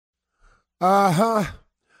Uh-huh.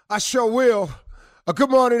 I sure will. Good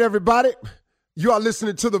morning, everybody. You are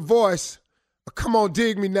listening to The Voice. Come on,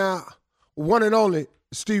 dig me now. One and only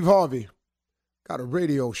Steve Harvey. Got a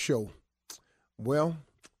radio show. Well,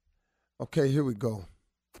 okay, here we go.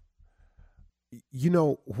 You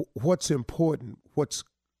know, what's important,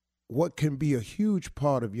 what can be a huge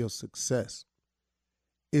part of your success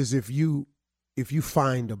is if you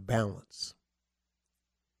find a balance.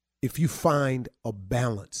 If you find a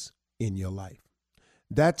balance in your life.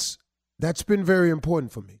 That's been very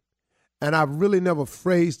important for me. And I've really never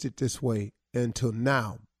phrased it this way until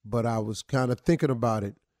now, but I was kind of thinking about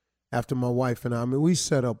it after my wife and I mean, we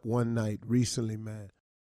set up one night recently, man.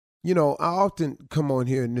 You know, I often come on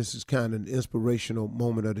here, and this is kind of an inspirational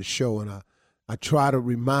moment of the show, and I try to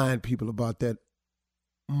remind people about that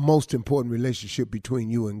most important relationship between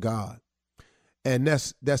you and God. And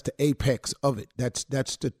that's the apex of it. That's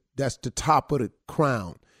the top of the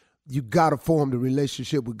crown. You got to form the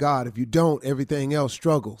relationship with God. If you don't, everything else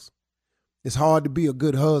struggles. It's hard to be a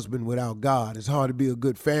good husband without God. It's hard to be a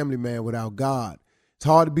good family man without God. It's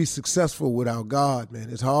hard to be successful without God, man.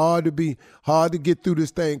 It's hard to get through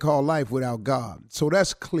this thing called life without God. So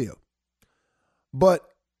that's clear. But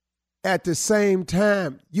at the same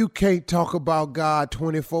time, you can't talk about God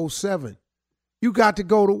 24/7. You got to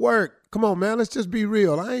go to work. Come on, man. Let's just be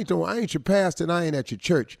real. I ain't your pastor and I ain't at your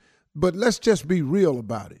church. But let's just be real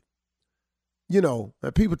about it. You know,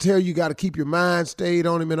 people tell you got to keep your mind stayed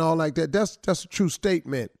on him and all like that. That's a true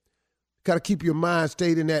statement. Got to keep your mind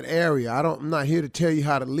stayed in that area. I'm not here to tell you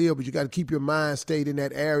how to live, but you got to keep your mind stayed in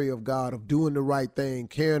that area of God, of doing the right thing,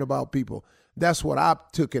 caring about people. That's what I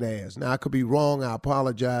took it as. Now, I could be wrong. I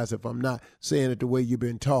apologize if I'm not saying it the way you've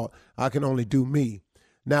been taught. I can only do me.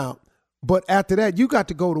 Now, but after that, you got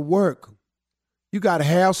to go to work. You got to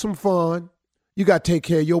have some fun. You got to take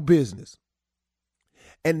care of your business.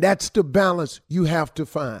 And that's the balance you have to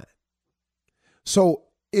find. So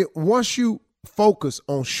once you focus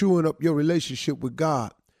on shoring up your relationship with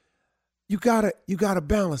God, you gotta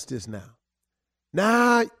balance this now.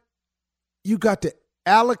 Now you got to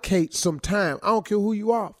allocate some time. I don't care who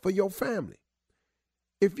you are, for your family.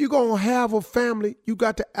 If you're gonna have a family, you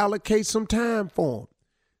got to allocate some time for them.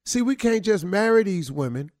 See, we can't just marry these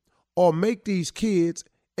women or make these kids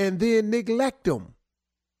and then neglect them.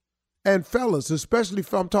 And fellas, especially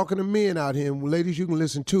if I'm talking to men out here, and ladies, you can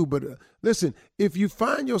listen too, but listen, if you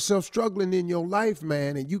find yourself struggling in your life,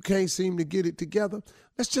 man, and you can't seem to get it together,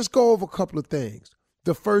 let's just go over a couple of things.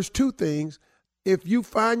 The first two things, if you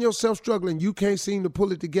find yourself struggling, you can't seem to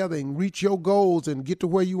pull it together and reach your goals and get to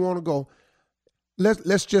where you want to go,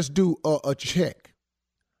 let's just do a check.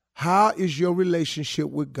 How is your relationship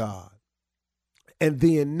with God? And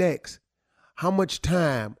then next, how much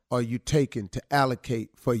time are you taking to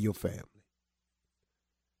allocate for your family?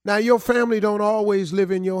 Now, your family don't always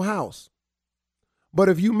live in your house, but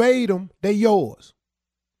if you made them, they're yours.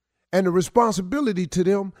 And the responsibility to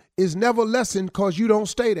them is never lessened because you don't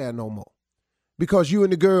stay there no more, because you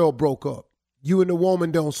and the girl broke up. You and the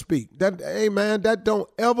woman don't speak. Hey, man, that don't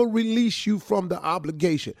ever release you from the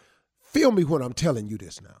obligation. Feel me when I'm telling you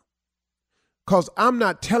this now. Because I'm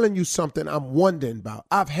not telling you something I'm wondering about.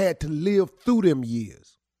 I've had to live through them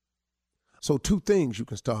years. So two things you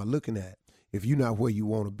can start looking at. If you're not where you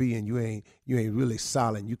want to be and you ain't really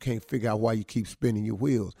solid, you can't figure out why you keep spinning your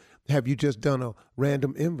wheels. Have you just done a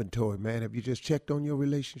random inventory, man? Have you just checked on your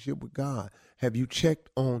relationship with God? Have you checked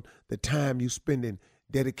on the time you spending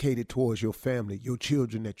dedicated towards your family, your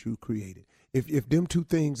children that you created? If them two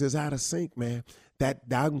things is out of sync, man, that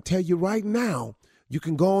I can tell you right now, you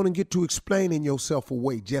can go on and get to explaining yourself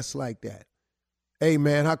away just like that. Hey,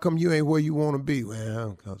 man, how come you ain't where you want to be?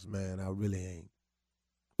 Well, because, man, I really ain't.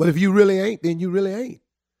 But if you really ain't, then you really ain't.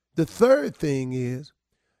 The third thing is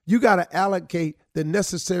you got to allocate the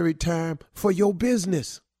necessary time for your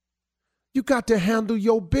business. You got to handle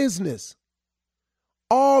your business.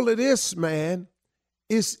 All of this, man,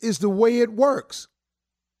 is the way it works.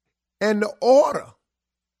 And the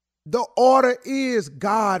order is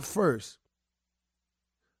God first.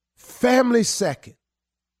 Family second.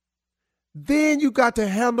 Then you got to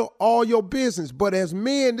handle all your business. But as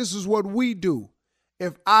men, this is what we do.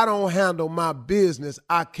 If I don't handle my business,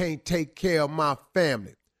 I can't take care of my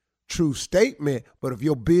family. True statement, but if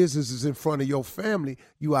your business is in front of your family,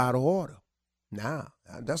 you out of order. Nah,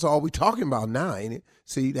 that's all we talking about now, ain't it?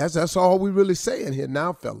 See, that's all we really saying here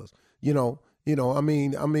now, fellas. You know, I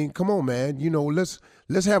mean, come on, man.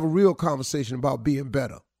 Let's have a real conversation about being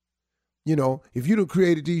better. If you done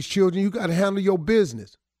created these children, you got to handle your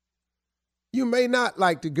business. You may not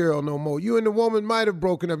like the girl no more. You and the woman might have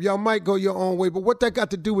broken up. Y'all might go your own way. But what that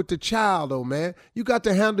got to do with the child, though, man? You got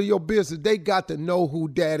to handle your business. They got to know who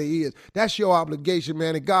daddy is. That's your obligation,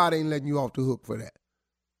 man, and God ain't letting you off the hook for that.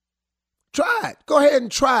 Try it. Go ahead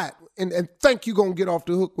and try it and think you're going to get off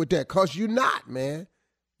the hook with that, because you're not, man.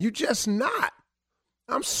 You just not.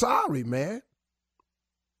 I'm sorry, man.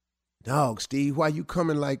 Dog, Steve, why you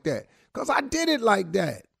coming like that? Because I did it like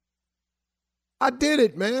that. I did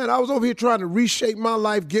it, man. I was over here trying to reshape my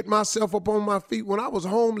life, get myself up on my feet. When I was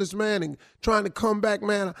homeless, man, and trying to come back,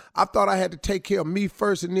 man, I thought I had to take care of me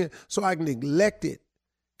first and then so I can neglect it,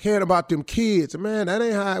 caring about them kids. Man, that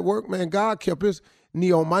ain't how it worked, man. God kept his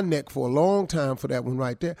knee on my neck for a long time for that one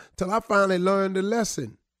right there, till I finally learned the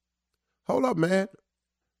lesson. Hold up, man.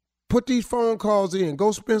 Put these phone calls in.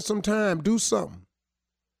 Go spend some time. Do something.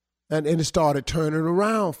 And it started turning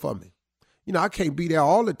around for me. You know, I can't be there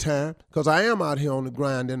all the time because I am out here on the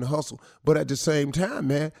grind and the hustle. But at the same time,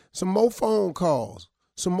 man, some more phone calls,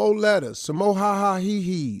 some more letters, some more ha-ha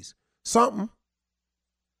he-he's, something.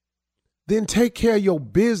 Then take care of your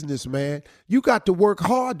business, man. You got to work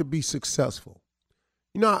hard to be successful.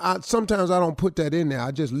 You know, sometimes I don't put that in there.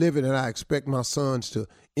 I just live it and I expect my sons to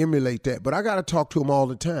emulate that. But I got to talk to them all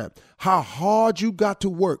the time. How hard you got to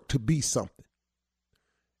work to be something.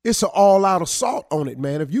 It's an all-out assault on it,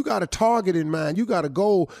 man. If you got a target in mind, you got a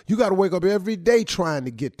goal, you got to wake up every day trying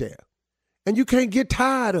to get there. And you can't get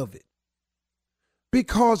tired of it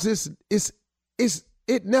because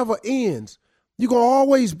it never ends. You're going to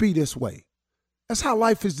always be this way. That's how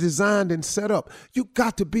life is designed and set up. You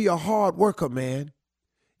got to be a hard worker, man.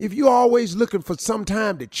 If you're always looking for some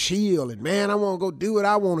time to chill and, man, I want to go do what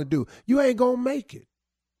I want to do, you ain't going to make it.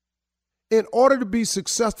 In order to be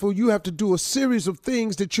successful, you have to do a series of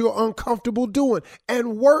things that you're uncomfortable doing.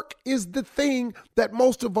 And work is the thing that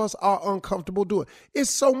most of us are uncomfortable doing. It's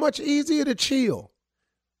so much easier to chill.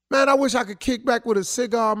 Man, I wish I could kick back with a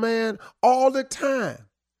cigar, man, all the time.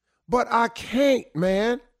 But I can't,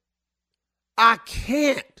 man. I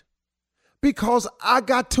can't. Because I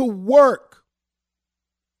got to work.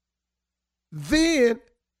 Then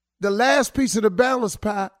the last piece of the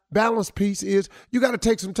balance piece is you got to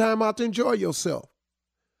take some time out to enjoy yourself.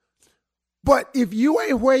 But if you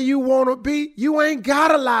ain't where you want to be, you ain't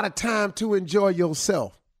got a lot of time to enjoy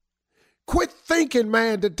yourself. Quit thinking,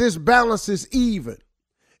 man, that this balance is even.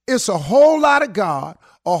 It's a whole lot of God,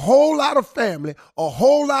 a whole lot of family, a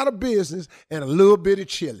whole lot of business, and a little bit of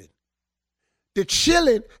chilling. The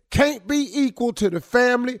chilling can't be equal to the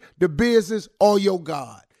family, the business, or your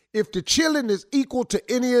God. If the chilling is equal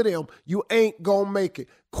to any of them, you ain't gonna make it.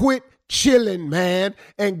 Quit chilling, man,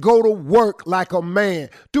 and go to work like a man.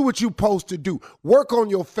 Do what you're supposed to do. Work on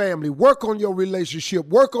your family, work on your relationship,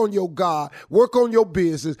 work on your God, work on your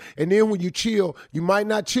business, and then when you chill, you might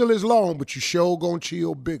not chill as long, but you sure gonna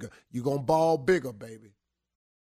chill bigger. You gonna ball bigger, baby.